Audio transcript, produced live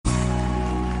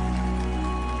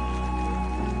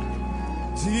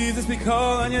Jesus, we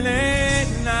call on your name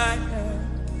tonight.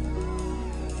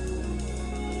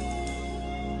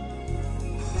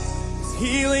 There's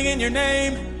healing in your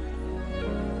name.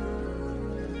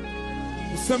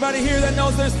 There's somebody here that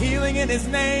knows there's healing in his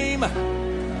name.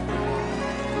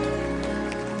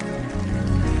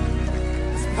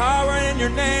 There's power in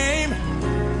your name.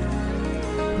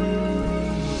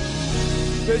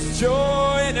 There's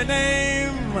joy in your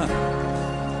name.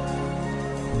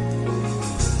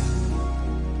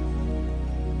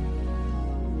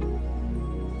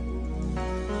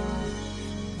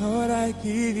 Lord, I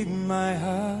give you my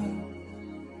heart,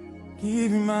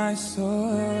 give you my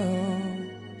soul.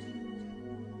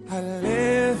 I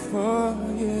live for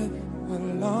you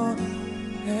alone.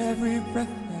 Every breath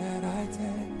that I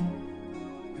take,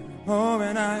 every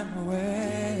moment I'm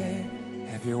away.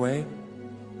 Have your way,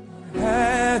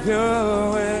 have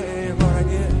your way.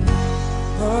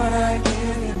 Lord, I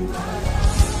give you my heart.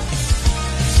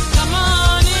 Come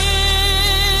on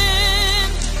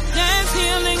in, there's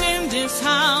healing in this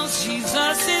house.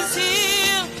 Jesus is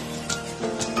here.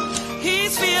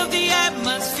 He's filled the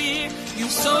atmosphere. You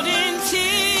sowed in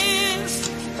tears,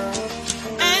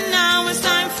 and now it's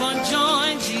time for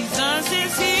joy. Jesus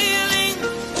is healing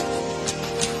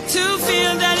to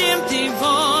fill that empty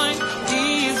void.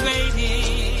 He is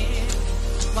waiting.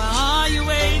 Why are you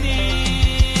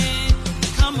waiting?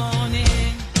 Come on in.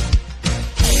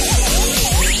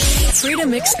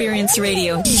 Freedom Experience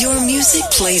Radio, your music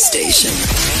PlayStation.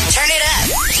 Turn it up.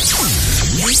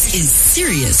 This is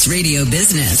serious radio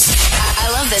business. I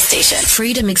love this station.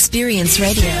 Freedom Experience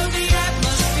Radio.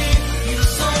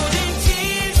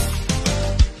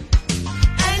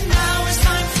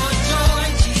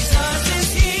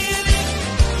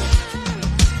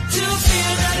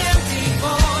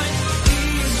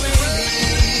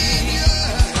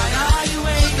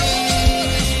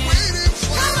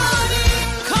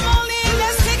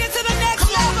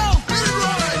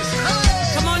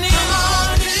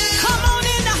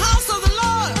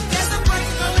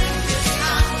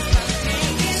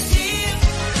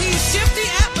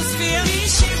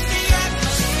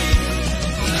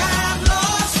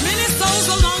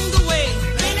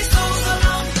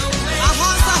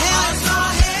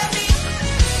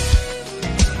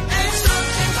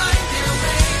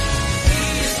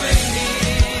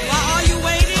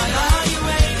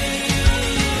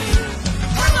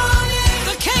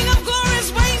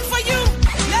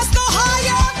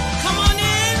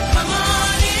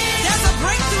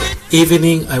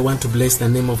 Evening, I want to bless the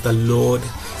name of the Lord.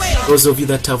 Those of you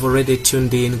that have already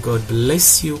tuned in, God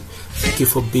bless you. Thank you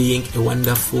for being a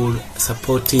wonderful,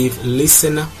 supportive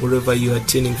listener wherever you are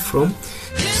tuning from.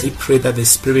 We pray that the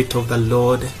Spirit of the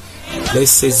Lord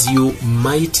blesses you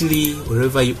mightily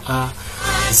wherever you are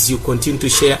as you continue to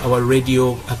share our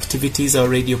radio activities, our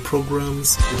radio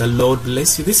programs. The Lord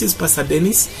bless you. This is Pastor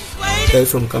Dennis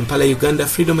from Kampala, Uganda,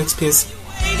 Freedom Experience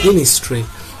Ministry.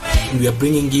 We are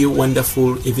bringing you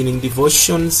wonderful evening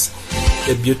devotions,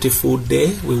 a beautiful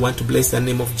day. We want to bless the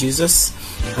name of Jesus,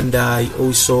 and I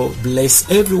also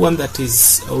bless everyone that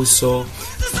is also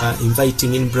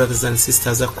inviting in brothers and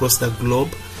sisters across the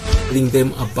globe, telling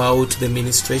them about the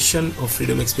ministration of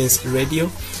Freedom Experience Radio.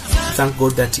 Thank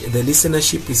God that the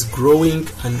listenership is growing,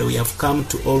 and we have come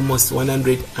to almost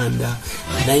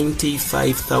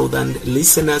 195,000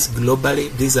 listeners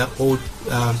globally. These are all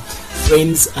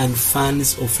friends and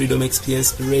fans of Freedom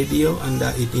Experience Radio, and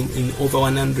in over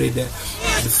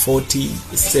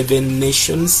 147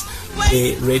 nations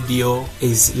the radio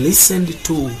is listened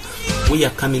to. We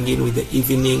are coming in with the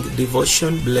evening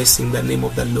devotion, blessing the name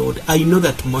of the Lord. I know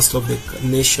that most of the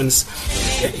nations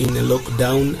are in a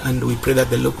lockdown, and we pray that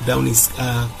the lockdown it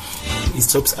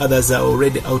stops. Others are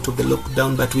already out of the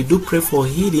lockdown, but we do pray for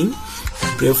healing,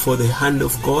 pray for the hand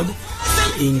of God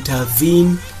to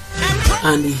intervene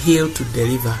and heal, to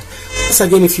deliver. Once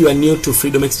again, if you are new to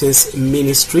Freedom Experience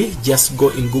Ministry, just go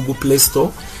in Google Play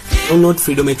Store, download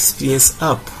Freedom Experience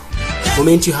app. The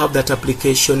moment you have that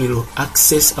application, you'll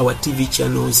access our TV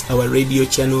channels, our radio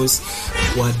channels,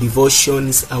 our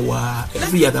devotions, our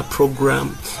every other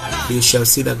program. You shall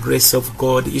see the grace of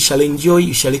God. You shall enjoy,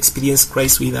 you shall experience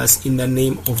Christ with us in the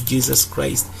name of Jesus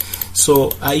Christ.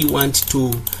 So I want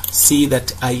to see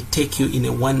that I take you in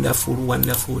a wonderful,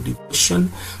 wonderful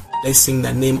devotion, blessing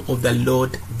the name of the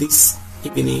Lord this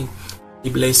evening. We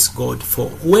bless God for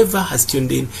whoever has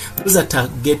tuned in. Those that are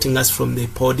getting us from the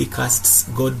podcasts,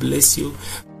 God bless you.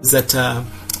 Those that are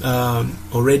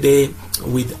already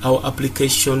with our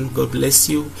application, God bless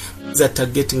you. Those that are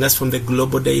getting us from the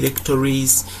global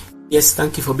directories, Yes,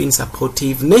 thank you for being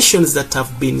supportive. Nations that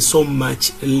have been so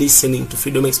much listening to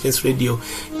Freedom Experience Radio.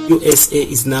 USA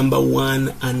is number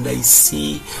 1, and I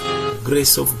see the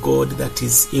grace of God that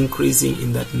is increasing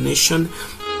in that nation.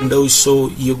 And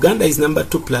also Uganda is number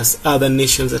 2, plus other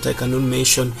nations that I cannot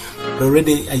mention.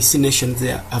 Already I see nations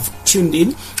there have tuned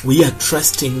in. We are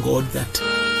trusting God that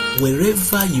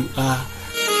wherever you are,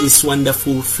 this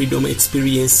wonderful freedom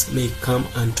experience may come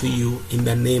unto you in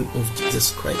the name of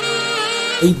Jesus Christ.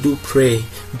 I do pray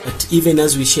that even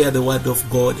as we share the word of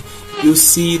God, you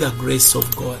see the grace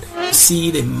of God, you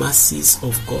see the mercies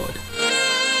of God.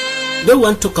 They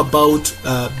want to talk about,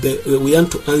 we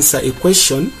want to answer a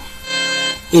question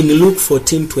in Luke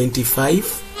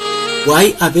 14:25.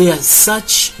 Why are there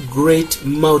such great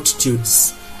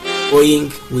multitudes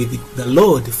going with the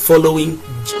Lord, following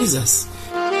Jesus?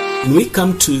 When we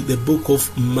come to the book of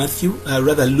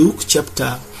Luke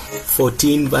chapter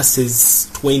 14 verses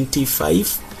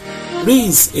 25, there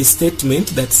is a statement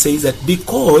that says that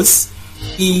because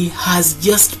he has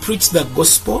just preached the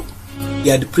gospel, he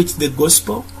had preached the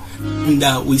gospel, and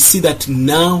we see that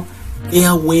now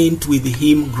there went with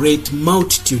him great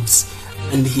multitudes,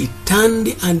 and he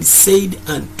turned and said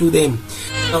unto them.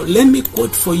 Now let me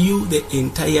quote for you the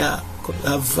entire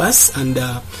verse and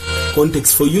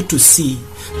context for you to see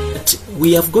that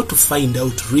we have got to find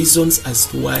out reasons as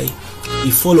to why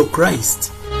we follow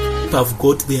Christ. People have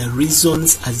got their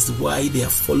reasons as to why they are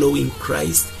following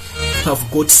Christ. People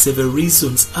have got several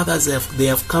reasons. Others they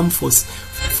have come for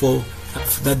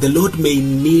that the Lord may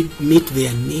meet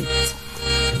their needs.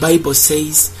 The Bible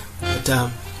says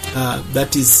that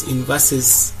that is in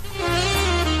verses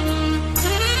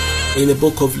in the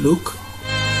book of Luke.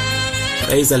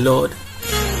 Praise the Lord.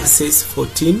 It says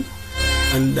 14,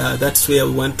 and that's where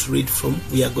we want to read from.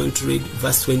 We are going to read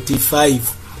verse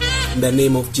 25. In the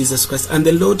name of Jesus Christ. And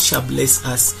the Lord shall bless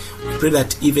us. We pray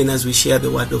that even as we share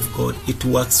the word of God, it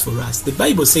works for us. The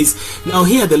Bible says, now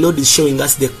here the Lord is showing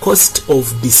us the cost of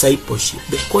discipleship,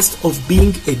 the cost of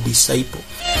being a disciple,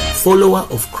 follower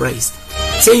of Christ.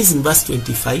 It says in verse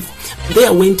 25,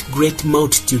 there went great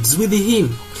multitudes with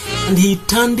him, and he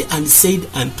turned and said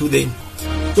unto them.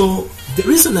 So the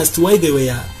reason as to why they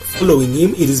were following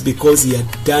him, it is because he had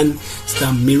done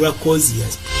some miracles. He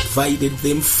has provided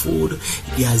them food.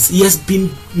 He has been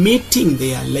meeting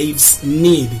their lives'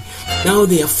 need. Now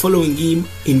they are following him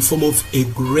in form of a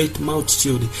great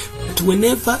multitude. But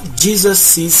whenever Jesus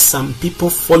sees some people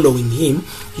following him,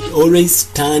 he always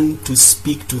turned to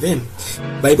speak to them.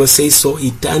 The Bible says, so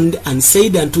he turned and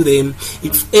said unto them,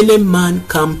 if any man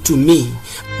come to me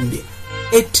and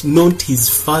hate not his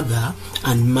father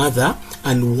and mother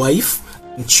and wife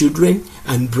and children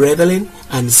and brethren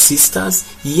and sisters,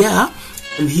 yea,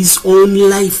 and his own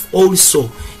life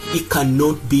also, he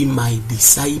cannot be my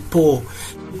disciple.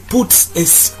 He puts a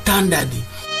standard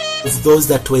of those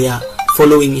that were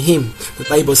following him. The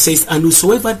Bible says, and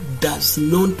whosoever does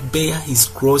not bear his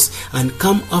cross and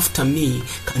come after me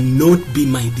cannot be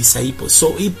my disciple.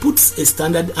 So he puts a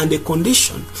standard and a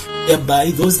condition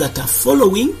whereby those that are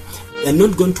following, they are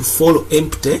not going to follow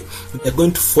empty, they are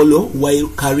going to follow while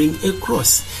carrying a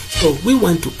cross. So we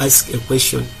want to ask a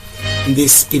question in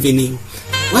this evening.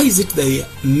 Why is it that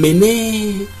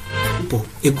many people,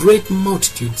 a great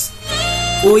multitudes,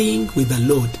 going with the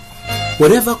Lord?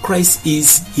 Wherever Christ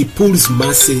is, he pulls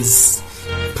masses.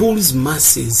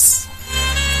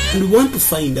 And we want to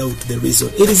find out the reason.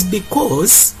 It is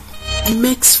because he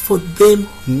makes for them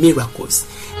miracles.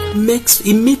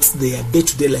 He meets their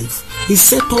day-to-day life. He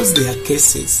settles their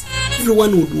cases.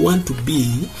 Everyone would want to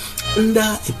be under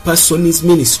a person's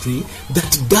ministry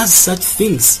that does such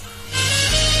things.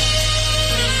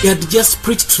 He had just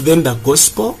preached to them the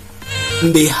gospel,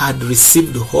 and they had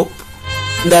received hope.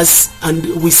 And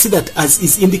we see that as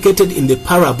is indicated in the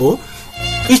parable,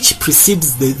 which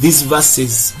precedes these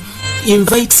verses, he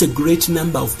invites a great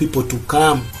number of people to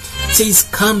come. He says,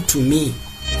 come to me.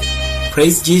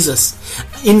 Praise Jesus.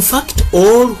 In fact,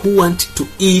 all who want to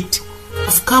eat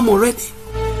have come already.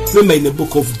 Remember in the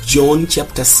book of John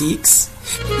chapter 6,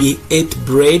 he ate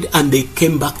bread and they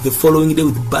came back the following day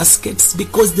with baskets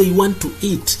because they want to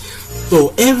eat.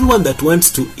 So everyone that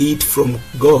wants to eat from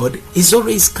God is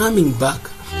always coming back.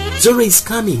 Is always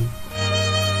coming.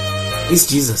 It's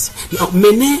Jesus. Now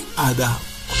many other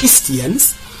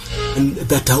Christians and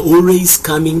that are always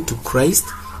coming to Christ,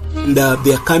 and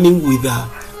they are coming with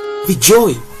the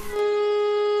joy.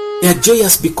 They are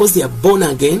joyous because they are born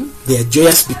again. They are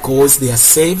joyous because they are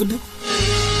saved.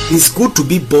 It's good to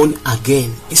be born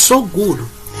again. It's so good.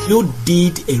 You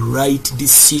did a right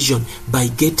decision by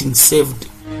getting saved.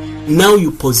 Now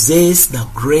you possess the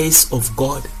grace of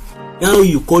God. Now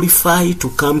you qualify to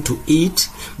come to it.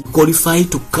 You qualify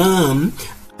to come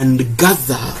and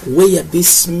gather where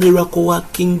this miracle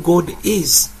working God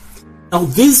is. Now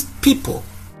these people,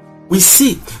 we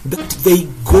see that they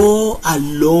go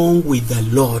along with the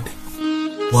Lord.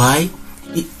 Why?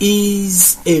 He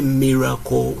is a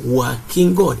miracle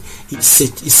working God. He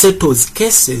settles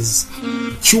cases,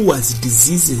 cures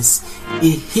diseases,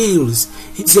 he heals.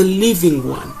 He's a living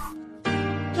one.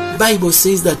 The Bible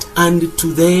says that, and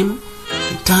to them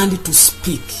he turned to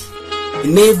speak.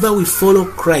 Whenever we follow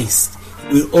Christ,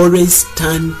 we always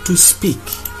turn to speak.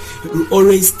 We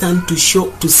always turn to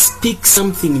speak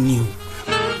something new.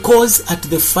 Because at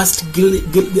the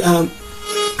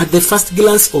first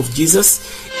glance of Jesus,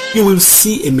 you will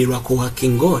see a miracle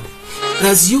working God. And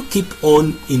as you keep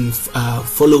on in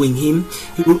following him,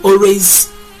 he will always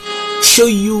show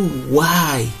you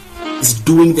why he's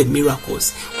doing the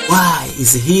miracles, why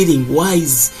he's healing, why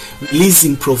he's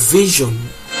releasing provision.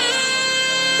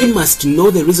 We must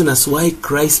know the reason as why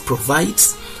Christ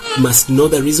provides. We must know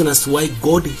the reason as why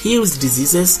God heals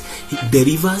diseases, he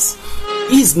delivers.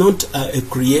 He is not a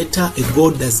creator, a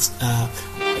God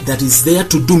that is there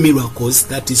to do miracles,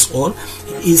 that is all.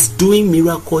 He is doing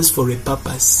miracles for a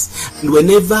purpose. And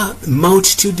whenever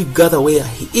multitude gather where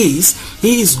he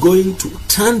is going to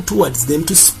turn towards them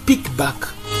to speak back.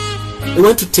 I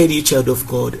want to tell you, child of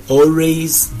God,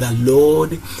 always the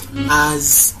Lord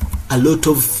has a lot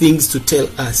of things to tell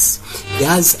us. He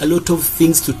has a lot of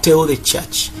things to tell the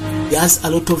church. He has a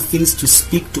lot of things to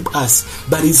speak to us,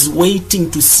 but he's waiting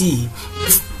to see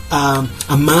if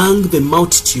among the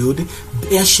multitude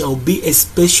there shall be a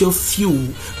special few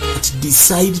that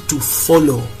decide to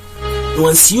follow.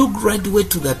 Once you graduate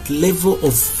to that level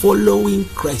of following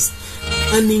Christ,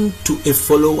 turning to a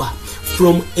follower,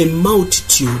 from a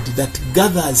multitude that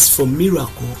gathers for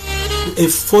miracle to a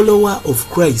follower of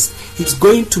Christ, he's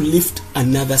going to lift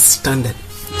another standard.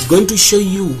 He's going to show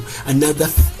you another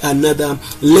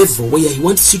level where he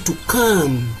wants you to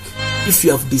come if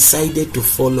you have decided to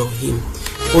follow him.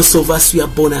 Most of us, we are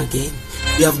born again.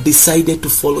 We have decided to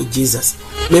follow Jesus.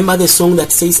 Remember the song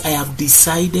that says, I have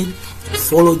decided to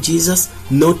follow Jesus,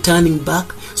 no turning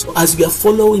back. So as we are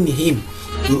following him,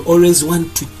 we always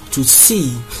want to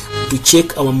see, to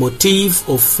check our motive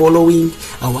of following,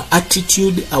 our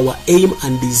attitude, our aim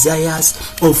and desires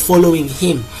of following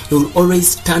him. We will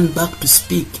always turn back to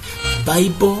speak. The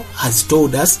Bible has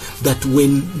told us that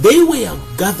when they were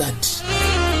gathered,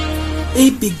 they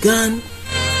began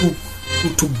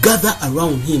to gather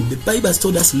around him. The Bible has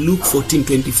told us, Luke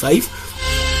 14:25,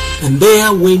 and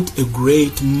there went a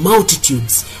great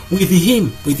multitudes with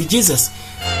him, with Jesus.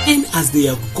 And as they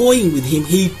are going with him,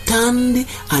 he turned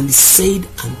and said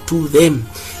unto them.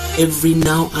 Every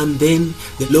now and then,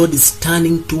 the Lord is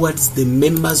turning towards the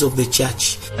members of the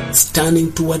church. He's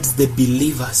turning towards the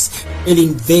believers,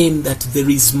 telling them that there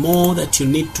is more that you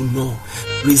need to know.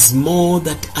 There is more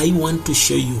that I want to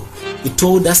show you. He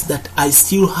told us that I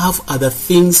still have other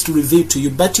things to reveal to you,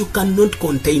 but you cannot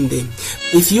contain them.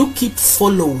 If you keep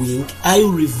following, I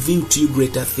will reveal to you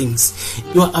greater things.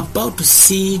 You are about to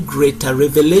see greater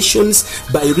revelations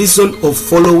by reason of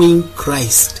following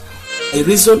Christ. By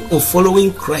reason of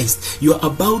following Christ, you are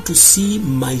about to see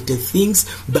mighty things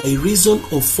by reason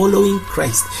of following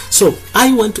Christ. So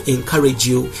I want to encourage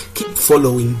you, keep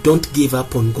following, don't give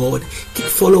up on God. Keep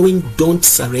following, don't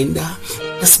surrender.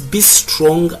 Just be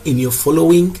strong in your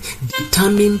following,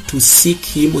 determined to seek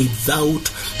him without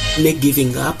any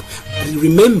giving up. And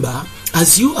remember,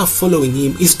 as you are following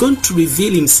him, he's going to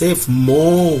reveal himself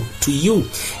more to you.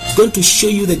 He's going to show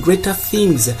you the greater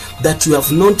things that you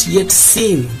have not yet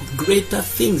seen, greater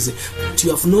things that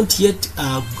you have not yet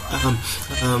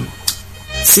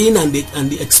seen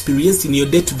and experienced in your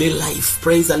day-to-day life.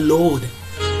 Praise the Lord.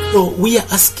 So we are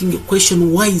asking a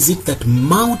question, why is it that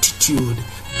multitude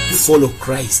follow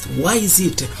Christ? Why is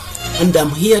it? And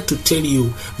I'm here to tell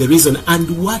you the reason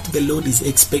and what the Lord is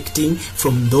expecting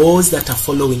from those that are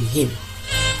following him.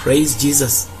 Praise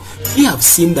Jesus. We have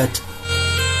seen that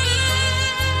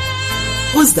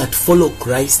those that follow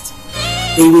Christ,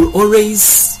 they will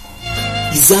always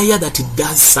desire that he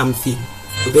does something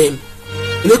to them.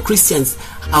 You know, Christians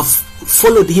have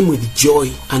followed him with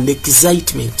joy and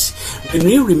excitement. When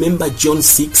you remember John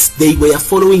 6, they were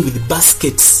following with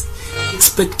baskets,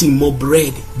 expecting more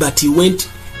bread, but he went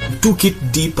and took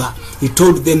it deeper. He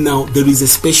told them, now there is a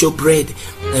special bread.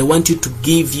 I want you to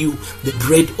give you the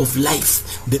bread of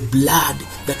life, the blood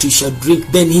that you shall drink.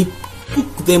 Then he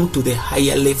took them to the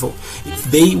higher level. If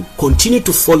they continue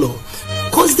to follow,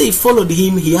 because they followed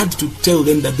him, he had to tell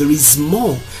them that there is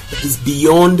more that is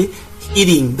beyond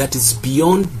healing, that is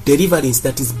beyond deliverance,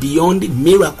 that is beyond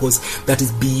miracles, that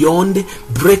is beyond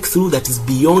breakthrough, that is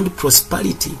beyond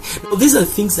prosperity. Now, these are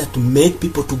things that make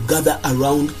people to gather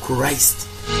around Christ.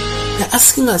 They're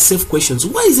asking ourselves questions.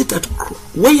 Why is it that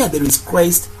where there is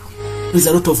Christ, there is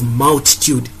a lot of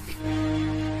multitude?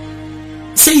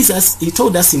 He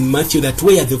told us in Matthew that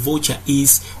where the vulture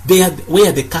is,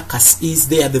 where the carcass is,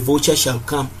 there the vulture shall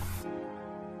come.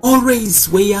 Always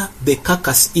where the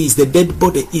carcass is, the dead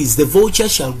body is, the vulture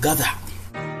shall gather.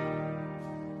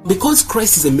 Because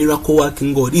Christ is a miracle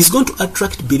working God, He's going to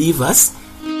attract believers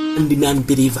and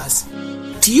non-believers.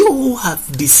 But you who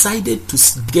have decided to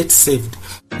get saved,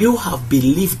 you have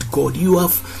believed God, you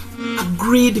have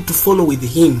agreed to follow with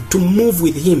Him, to move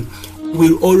with Him,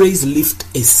 will always lift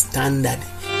a standard.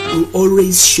 Will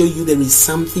always show you there is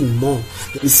something more,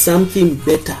 there is something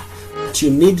better that you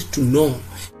need to know.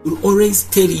 Will always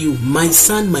tell you, my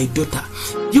son, my daughter,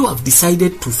 you have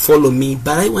decided to follow me,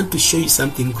 but I want to show you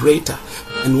something greater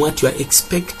than what you are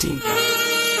expecting.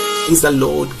 Is the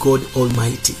Lord God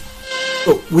Almighty.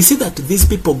 So we see that these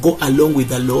people go along with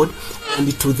the Lord,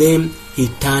 and to them He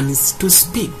turns to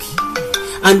speak.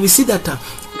 And we see that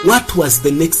what was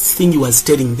the next thing He was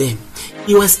telling them?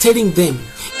 He was telling them,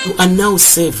 you are now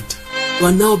saved, you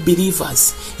are now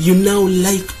believers, you now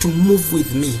like to move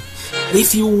with me.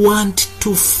 If you want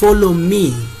to follow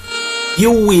me,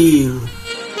 you will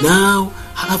now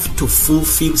have to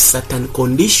fulfill certain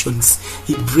conditions.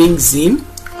 He brings in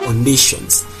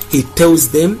conditions. He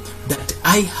tells them that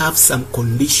I have some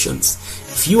conditions.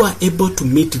 If you are able to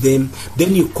meet them,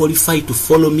 then you qualify to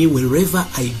follow me wherever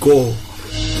I go.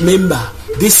 Remember,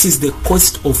 this is the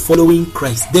cost of following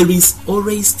Christ. There is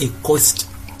always a cost.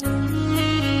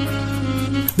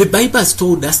 The Bible has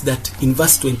told us that in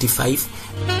verse 25,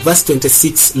 verse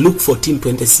 26, Luke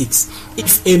 14:26,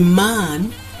 if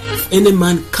any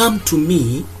man come to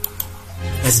me,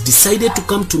 has decided to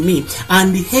come to me,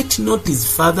 and hate not his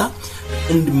father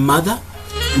and mother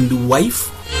and wife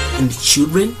and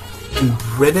children and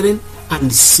brethren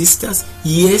and sisters,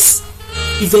 yes,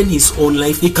 even his own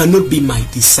life, he cannot be my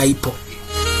disciple.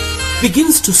 He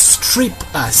begins to strip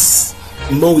us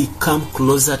the more we come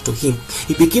closer to Him.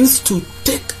 He begins to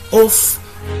take off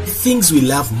the things we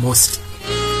love most.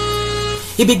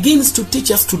 He begins to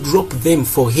teach us to drop them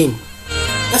for Him.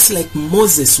 That's like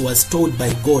Moses was told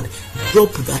by God,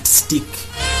 drop that stick,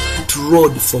 that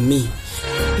rod for me.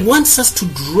 He wants us to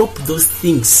drop those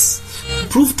things.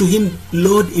 Prove to Him,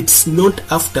 Lord, it's not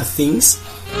after things.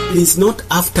 It is not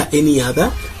after any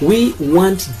other. We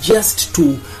want just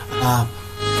to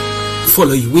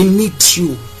follow you. We need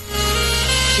you.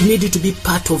 We need you to be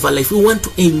part of our life. We want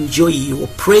to enjoy your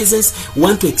presence. We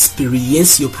want to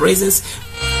experience your presence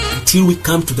until we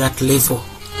come to that level.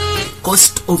 The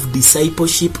cost of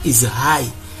discipleship is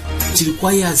high. It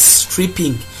requires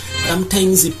stripping.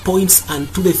 Sometimes it points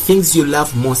unto the things you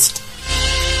love most.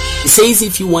 He says,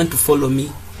 if you want to follow me,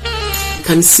 you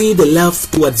can see the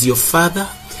love towards your father,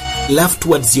 love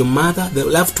towards your mother, the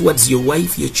love towards your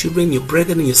wife, your children, your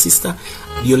brethren, your sister.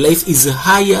 Your life is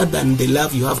higher than the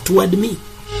love you have toward me.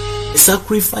 The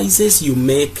sacrifices you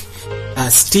make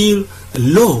are still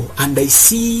low, and I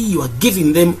see you are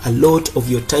giving them a lot of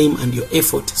your time and your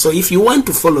effort. So if you want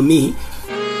to follow me,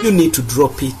 you need to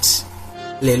drop it.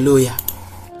 Hallelujah.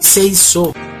 It says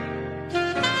so.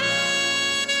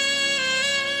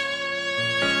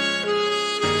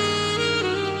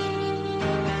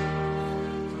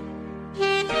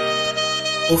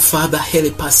 Oh Father,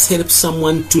 help us, help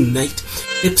someone tonight,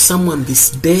 help someone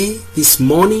this day, this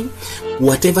morning,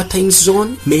 whatever time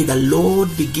zone. May the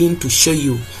Lord begin to show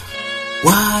you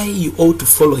why you ought to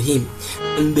follow Him,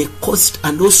 and the cost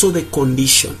and also the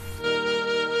condition.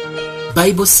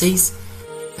 Bible says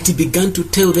that He began to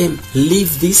tell them,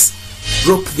 leave this,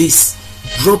 drop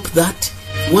that.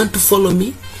 You want to follow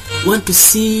me? You want to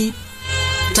see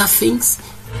better things?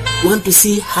 You want to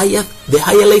see the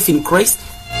higher life in Christ?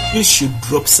 You should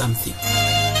drop something.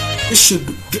 You should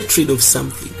get rid of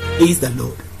something. Praise the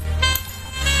Lord.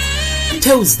 He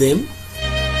tells them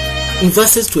in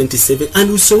verses 27, and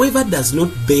whosoever does not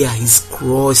bear his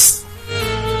cross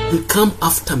and come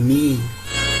after me,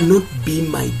 not be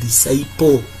my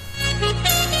disciple.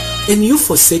 And you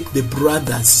forsake the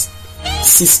brothers,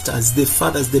 sisters, the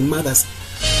fathers, the mothers,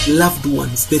 loved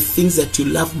ones, the things that you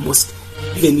love most,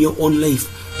 even your own life.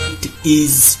 It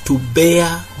is to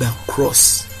bear the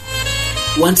cross.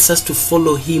 Wants us to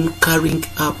follow Him carrying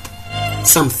up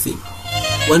something.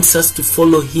 Wants us to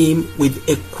follow Him with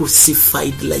a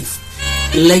crucified life.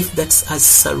 A life that has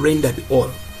surrendered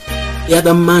all. The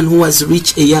other man who was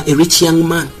rich, a rich young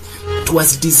man,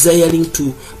 was desiring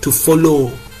to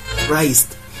follow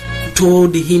Christ.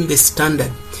 told him the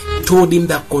standard, told him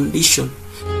the condition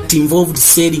that involved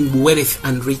selling wealth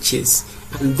and riches.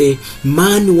 And the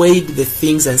man weighed the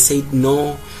things and said,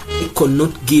 no, I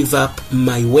cannot give up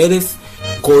my wealth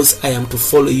because I am to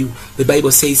follow you. The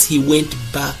Bible says he went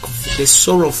back very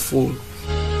sorrowful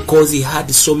because he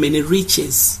had so many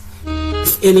riches.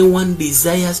 If anyone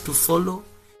desires to follow,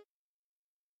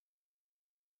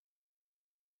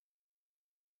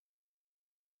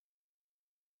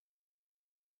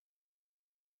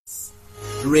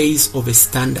 raise of a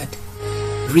standard,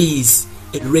 raise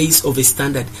of a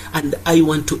standard. And I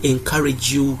want to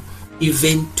encourage you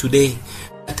even today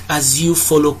that as you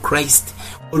follow Christ,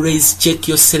 always check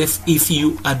yourself if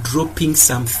you are dropping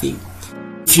something.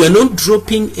 If you are not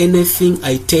dropping anything,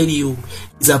 I tell you,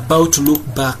 is about to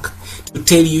look back to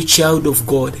tell you, child of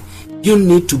God, you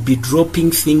need to be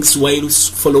dropping things while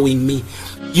following me.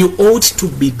 You ought to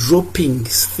be dropping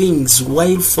things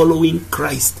while following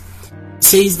Christ. It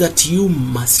says that you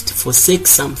must forsake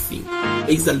something.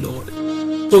 Praise the Lord.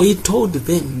 So he told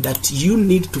them that you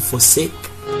need to forsake.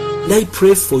 And I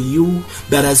pray for you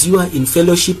that as you are in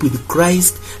fellowship with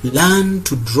Christ, learn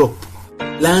to drop,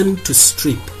 learn to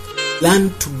strip,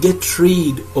 learn to get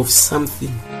rid of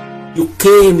something. You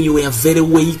came, you were very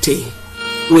weighty,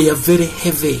 you were very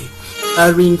heavy,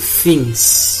 carrying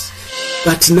things.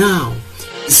 But now,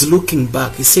 he's looking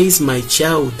back. He says, my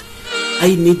child,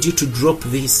 I need you to drop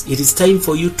this. It is time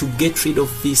for you to get rid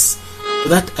of this, so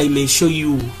that I may show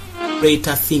you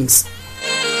greater things,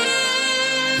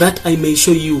 that I may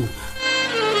show you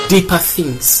deeper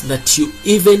things that you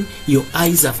even your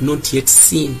eyes have not yet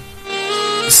seen.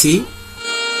 You see,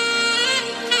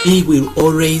 he will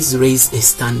always raise a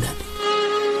standard.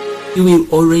 He will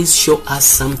always show us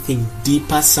something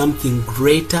deeper, something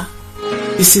greater.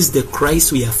 This is the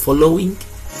Christ we are following.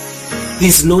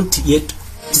 This is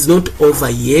not over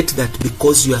yet, that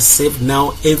because you are saved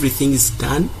now everything is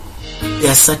done.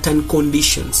 There are certain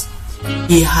conditions.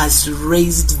 He has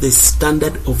raised the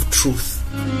standard of truth.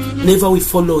 Whenever we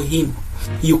follow him,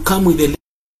 you come with a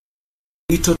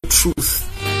little truth.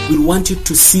 We want you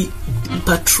to see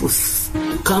deeper truth.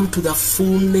 You come to the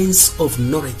fullness of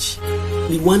knowledge.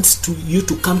 He wants you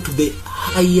to come to the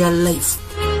higher life,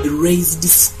 the raised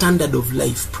standard of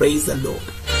life. Praise the Lord.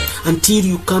 Until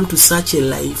you come to such a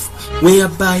life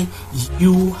whereby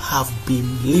you have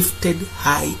been lifted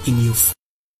high in your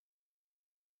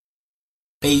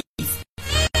faith,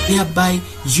 whereby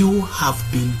you have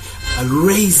been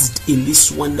raised in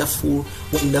this wonderful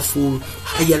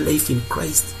higher life in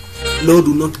Christ. Lord,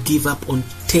 do not give up on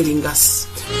telling us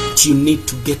that you need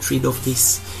to get rid of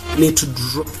this, you need to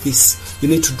drop this, you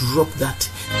need to drop that.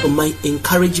 So my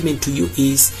encouragement to you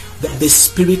is that the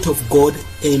Spirit of God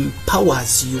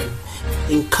empowers you,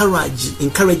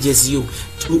 encourages you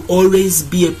to always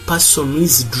be a person who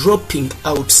is dropping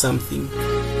out something,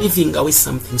 giving away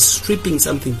something, stripping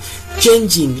something,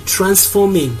 changing,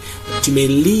 transforming, that you may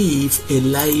live a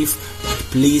life that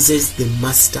pleases the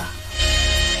Master.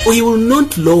 For he will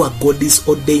not lower God's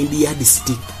ordained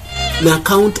yardstick on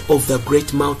account of the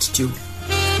great multitude.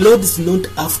 Lord is not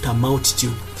after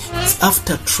multitude. He's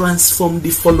after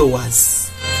transformed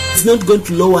followers. He's not going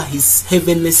to lower his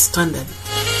heavenly standard.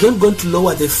 He's not going to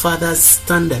lower the Father's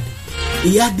standard. The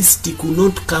yardstick will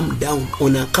not come down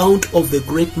on account of the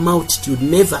great multitude.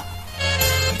 Never.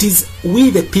 It is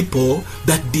we the people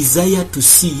that desire to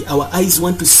see. Our eyes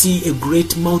want to see a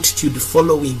great multitude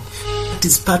following. That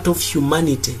is part of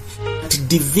humanity. But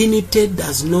divinity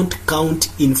does not count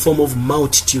in form of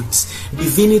multitudes.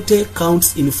 Divinity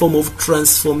counts in form of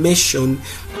transformation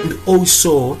and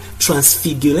also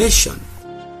transfiguration.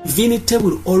 Divinity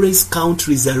will always count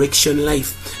resurrection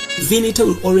life. Divinity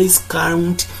will always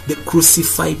count the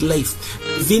crucified life.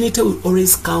 Divinity will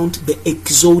always count the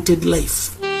exalted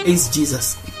life. Praise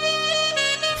Jesus.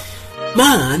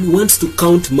 Man wants to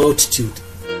count multitude.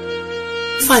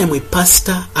 If I am a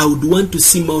pastor, I would want to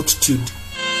see multitude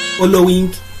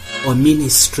following our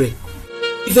ministry.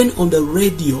 Even on the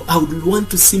radio, I would want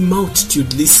to see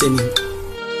multitude listening.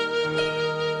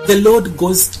 The Lord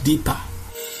goes deeper.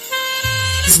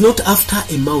 It's not after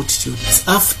a multitude, it's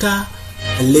after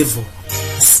a level,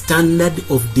 a standard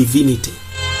of divinity.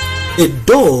 The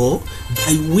door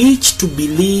by which to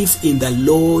believe in the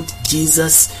Lord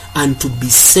Jesus and to be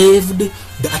saved,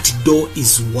 that door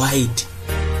is wide.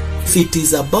 If it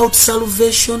is about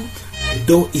salvation, the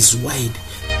door is wide.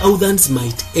 Thousands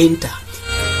might enter,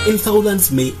 and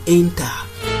thousands may enter.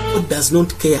 God does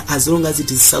not care as long as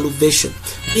it is salvation.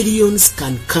 Millions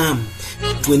can come.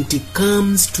 But when it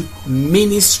comes to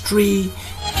ministry,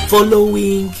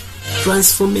 following,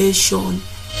 transformation,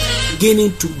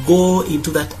 beginning to go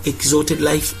into that exalted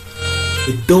life,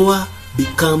 the door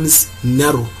becomes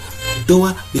narrow. The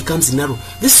door becomes narrow.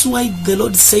 This is why the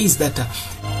Lord says that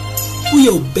do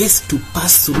your best to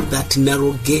pass through that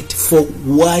narrow gate, for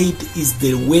wide is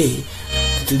the way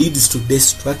that leads to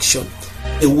destruction.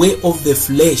 The way of the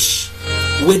flesh,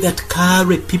 the way that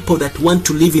carry people that want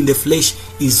to live in the flesh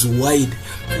is wide.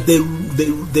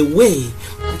 The way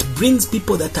that brings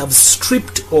people that have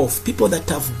stripped off, people that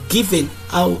have given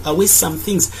away some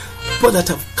things, people that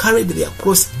have carried their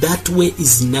cross, that way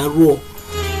is narrow.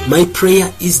 My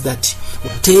prayer is that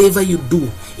whatever you do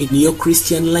in your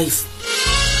Christian life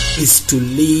is to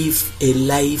live a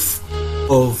life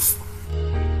of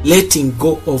letting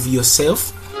go of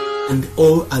yourself and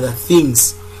all other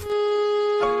things,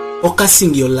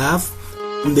 focusing your love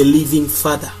on the living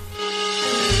Father,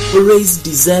 always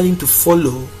desiring to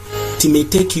follow it may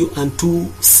take you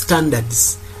unto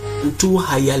standards, unto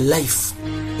higher life,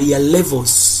 higher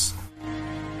levels.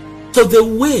 So the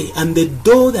way and the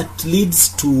door that leads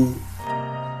to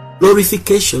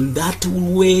glorification, that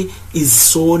way is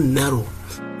so narrow.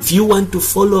 If you want to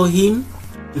follow him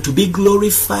and to be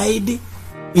glorified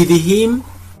with him,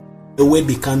 the way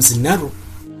becomes narrow.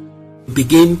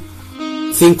 Begin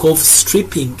think of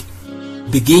stripping.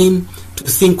 Begin to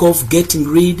think of getting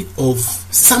rid of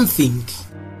something.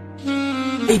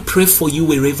 I pray for you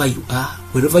wherever you are,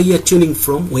 wherever you are tuning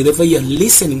from, wherever you are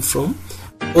listening from,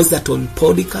 was that on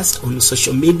podcast, on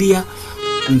social media,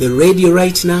 on the radio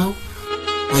right now.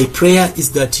 My prayer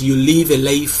is that you live a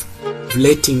life of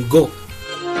letting go,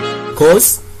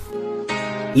 because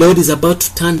Lord is about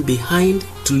to turn behind,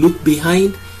 to look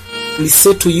behind, and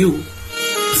say to you,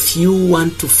 if you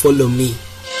want to follow me,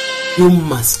 you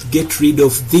must get rid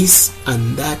of this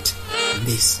and that and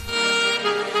this.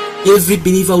 Every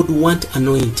believer would want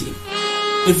anointing.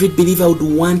 Every believer would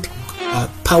want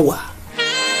power.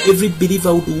 Every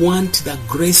believer would want the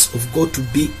grace of God to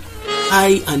be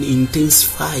high and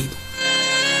intensified.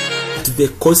 At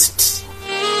the cost,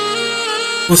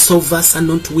 most of us are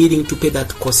not willing to pay that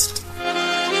cost.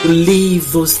 To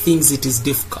leave those things, it is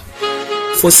difficult.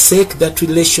 Forsake that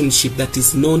relationship that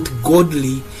is not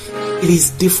godly, it is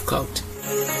difficult.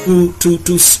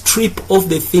 To strip off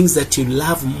the things that you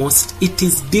love most, it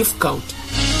is difficult.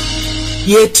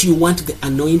 Yet you want the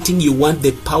anointing, you want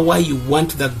the power, you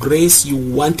want the grace, you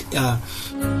want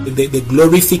the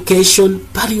glorification,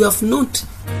 but you have not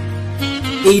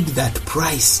paid that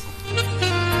price.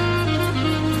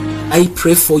 I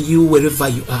pray for you wherever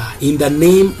you are, in the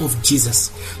name of Jesus.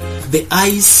 The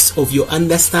eyes of your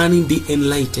understanding be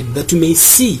enlightened, that you may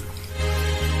see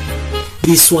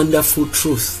this wonderful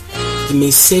truth. It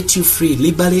may set you free,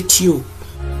 liberate you,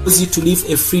 cause you to live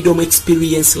a freedom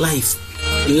experience life,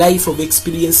 a life of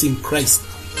experience in Christ.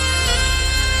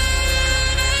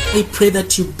 I pray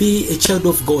that you be a child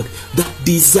of God that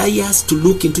desires to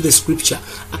look into the scripture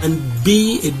and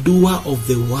be a doer of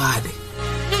the word.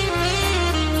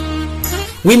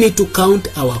 We need to count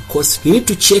our cost. We need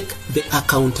to check the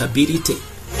accountability.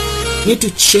 We need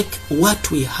to check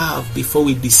what we have before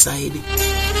we decide to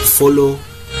follow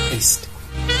Christ.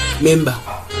 Remember,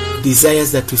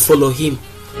 desires that we follow him.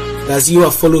 As you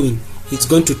are following, he's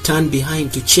going to turn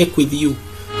behind to check with you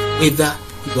whether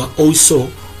you are also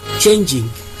changing,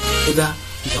 whether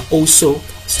you are also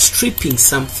stripping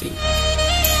something.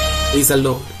 Praise the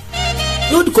Lord. The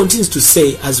Lord continues to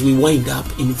say as we wind up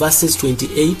in verses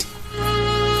 28,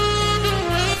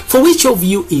 for which of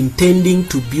you intending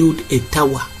to build a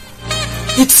tower,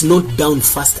 it's not down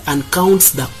first and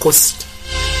counts the cost,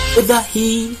 whether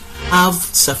he have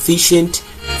sufficient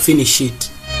finish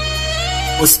it.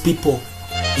 Most people,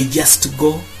 they just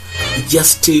go, they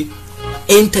just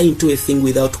enter into a thing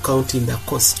without counting the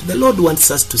cost. The Lord wants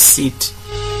us to sit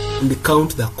and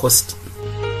count the cost.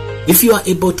 If you are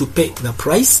able to pay the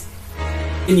price,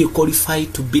 then you qualify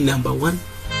to be number one.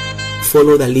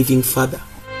 Follow the living Father.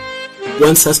 He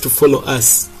wants us to follow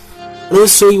us. And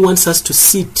also he wants us to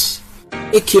sit.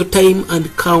 Take your time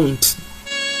and count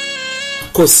the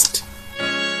cost.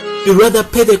 You rather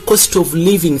pay the cost of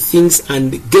living things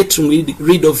and getting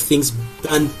rid of things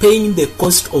than paying the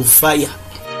cost of fire,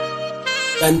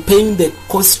 than paying the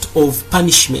cost of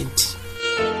punishment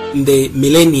in the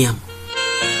millennium.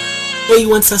 So he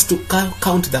wants us to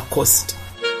count the cost.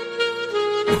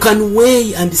 You can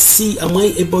weigh and see, am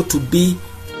I able to be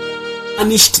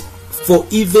punished for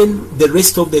even the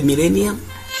rest of the millennium?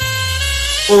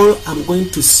 Or I'm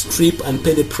going to strip and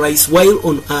pay the price while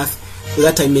on earth so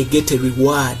that I may get a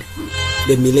reward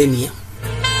the millennium.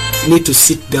 You need to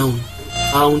sit down,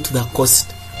 count the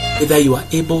cost, whether you are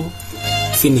able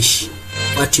to finish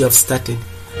what you have started.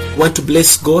 You want to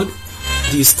bless God?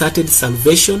 You started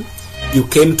salvation, you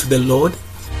came to the Lord,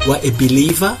 you are a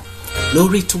believer,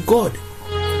 Glory to God.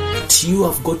 But you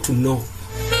have got to know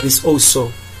there is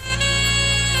also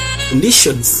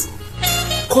conditions,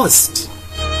 cost,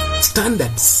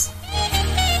 standards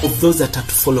of those that are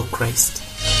to follow Christ.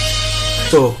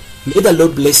 So, may the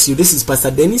Lord bless you. This is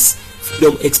Pastor Dennis,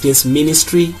 Freedom Experience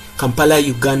Ministry, Kampala,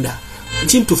 Uganda.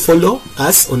 Continue to follow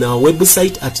us on our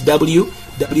website at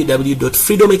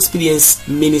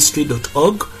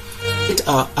www.freedomexperienceministry.org. Get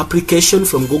our application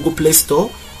from Google Play Store.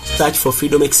 Search for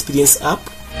Freedom Experience app.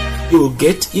 You will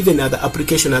get even other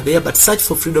applications are there, but search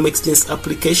for Freedom Experience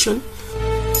application.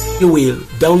 You will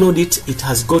download it. It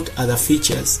has got other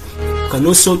features. You can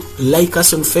also like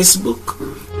us on Facebook,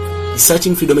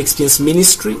 searching Freedom Experience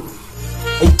Ministry.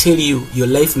 I tell you, your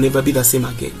life will never be the same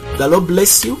again. The Lord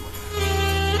bless you.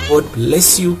 God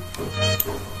bless you.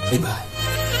 Bye-bye.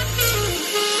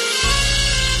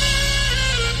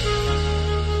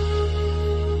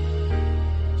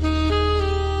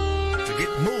 To get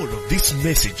more of this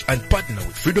message and partner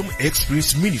with Freedom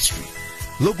Experience Ministry,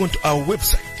 log on to our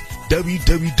website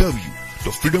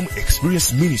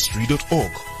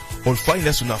www.freedomexperienceministry.org or find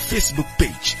us on our Facebook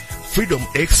page, Freedom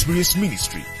Experience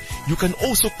Ministry. You can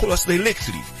also call us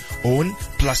directly on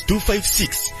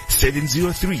 +256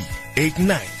 703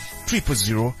 89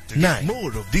 0009.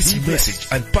 More of this message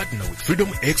and partner with Freedom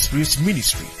Experience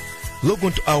Ministry, log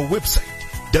on to our website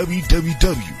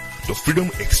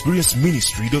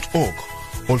www.freedomexperienceministry.org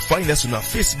or find us on our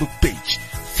Facebook page,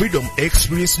 Freedom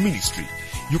Experience Ministry.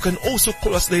 You can also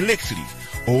call us directly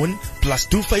on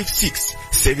 +256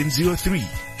 703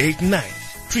 89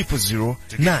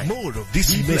 0009. More of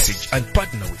this message and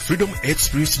partner with Freedom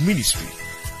Experience Ministry,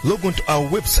 log on to our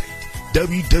website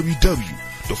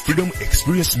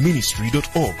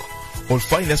www.freedomexperienceministry.org or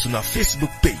find us on our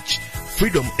Facebook page,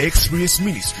 Freedom Experience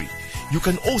Ministry. You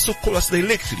can also call us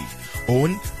directly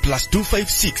on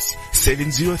 +256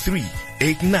 703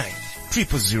 89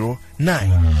 0009.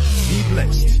 Be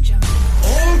blessed.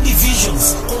 All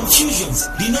divisions, confusions,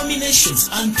 denominations,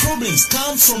 and problems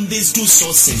come from these two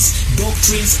sources,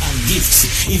 doctrines and gifts.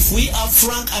 If we are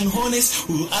frank and honest,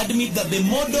 we will admit that the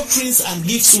more doctrines and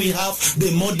gifts we have, the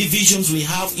more divisions we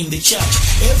have in the church.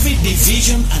 Every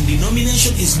division and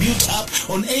denomination is built up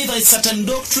on either a certain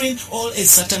doctrine or a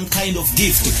certain kind of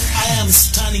gift. I am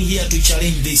standing here to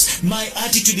challenge this. My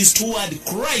attitude is toward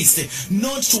Christ,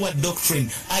 not toward doctrine.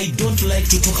 I don't like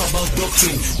to talk about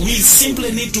doctrine. We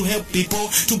simply need to help people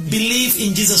to believe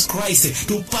in Jesus Christ,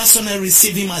 to personally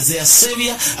receive him as their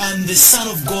Savior and the Son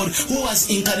of God, who was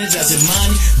incarnated as a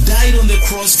man, died on the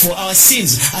cross for our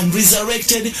sins, and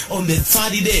resurrected on the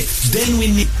third day. Then we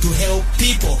need to help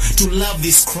people to love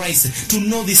this Christ, to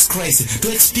know this Christ, to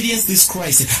experience this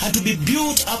Christ, and to be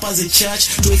built up as a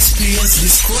church to experience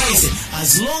this Christ.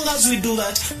 As long as we do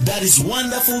that, that is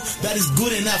wonderful, that is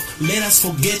good enough. Let us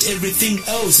forget everything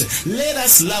else. Let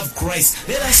us love Christ.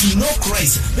 Let us know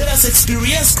Christ. Let us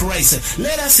experience Christ.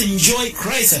 Let us enjoy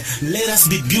Christ. Let us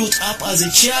be built up as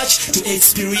a church to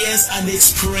experience and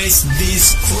express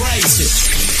this Christ.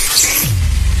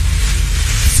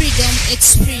 Freedom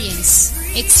Experience.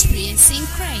 Experiencing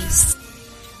Christ.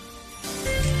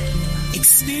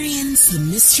 Experience the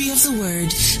mystery of the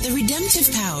Word, the redemptive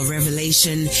power of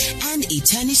revelation, and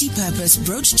eternity purpose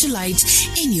brought to light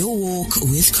in your walk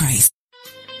with Christ.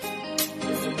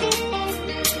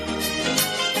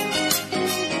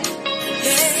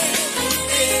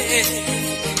 Yeah.